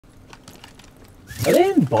Are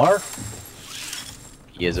they in the bar?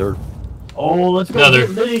 Yes, sir. Oh, let's go. No, Get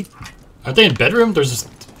Liddy. Are they in bedroom? There's just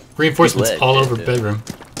reinforcements Ledge, all yeah, over dude. bedroom.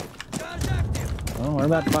 Oh, we're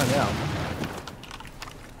about to find out.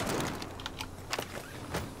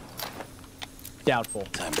 Doubtful.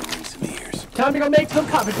 Time to ring some ears. Time to go make some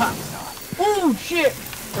coffee pops. Oh shit!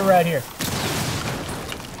 They're right here.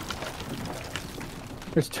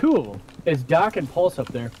 There's two of them. It's Doc and Pulse up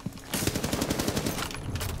there.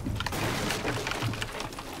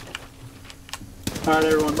 Alright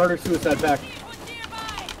everyone, murder suicide back.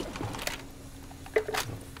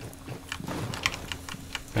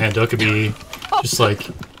 Man, Doe could be just like...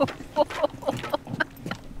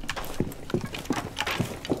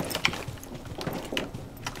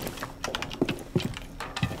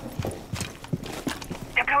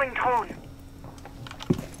 Echoing tone.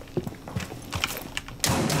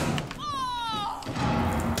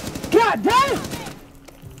 God damn!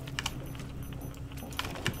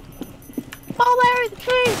 Oh, Larry, the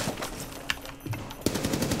tree!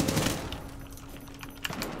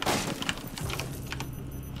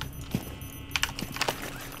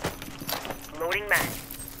 Loading mag.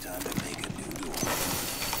 Time to make a new door.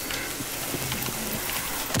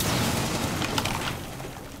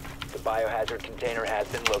 The biohazard container has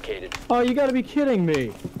been located. Oh, you gotta be kidding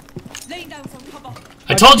me. Laying down some cover.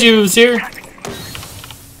 I told you it was here!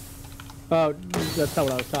 Oh, that's not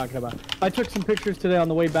what I was talking about. I took some pictures today on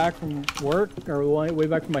the way back from work, or way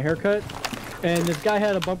back from my haircut, and this guy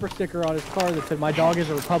had a bumper sticker on his car that said, "My dog is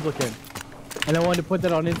a Republican." And I wanted to put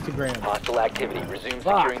that on Instagram. Hostile activity. Resume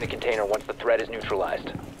securing the container once the threat is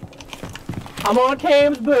neutralized. I'm on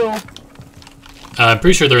cams, boo! I'm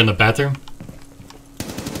pretty sure they're in the bathroom.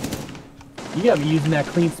 You gotta be using that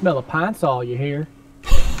clean smell of pine sol, you hear?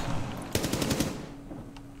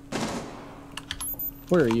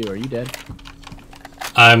 Where are you? Are you dead?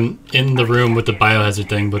 I'm in the room with the biohazard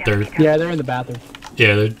thing, but they're... Yeah, they're in the bathroom.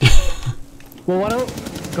 Yeah, they're... Well, why don't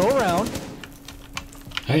go around?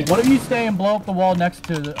 Hey, One of you stay and blow up the wall next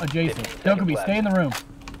to the adjacent. Dokubi, stay in the room.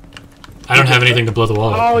 I don't have anything to blow the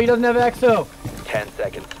wall up. Oh, he doesn't have XO. 10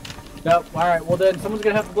 seconds. Nope. All right. Well, then someone's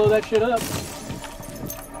gonna have to blow that shit up.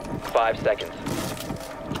 5 seconds.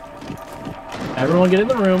 Everyone, get in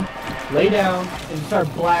the room, lay down, and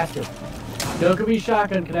start blasting. Dokubi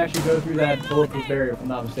shotgun can actually go through that bulletproof barrier, if I'm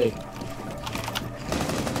not mistaken.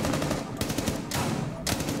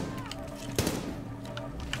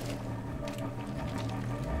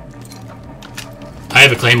 I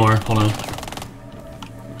have a claymore. Hold on.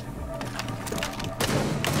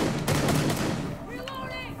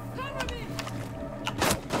 Reloading! Cover me!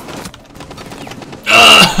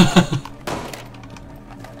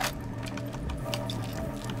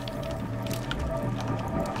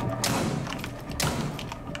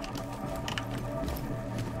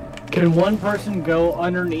 Can one person go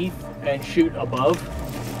underneath and shoot above?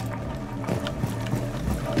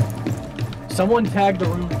 Someone tag the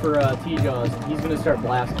room for T-Jaws. He's gonna start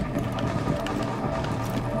blasting.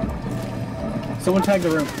 Someone tag the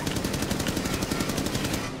room.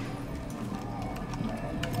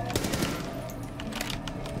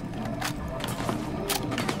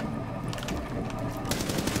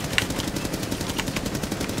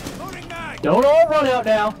 Don't all run out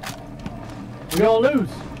now. We're gonna lose.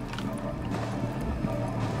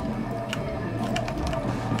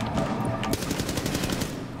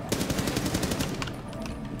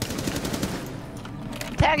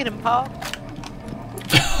 Tagging him, Paul.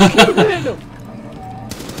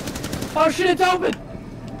 Oh shit, it's open!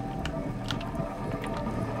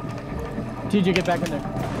 TJ, get back in there.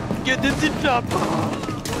 Get this in top.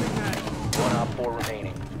 1 op 4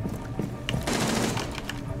 remaining.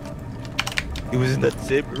 He was in that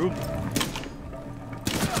same room.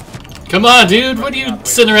 Come on, dude! What are you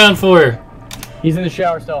sitting around for? He's in the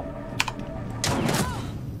shower still.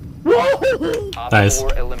 Op Nice.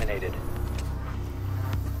 4 eliminated.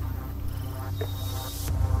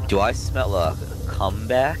 Do I smell a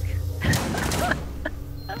comeback?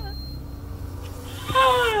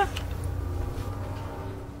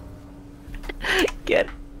 Get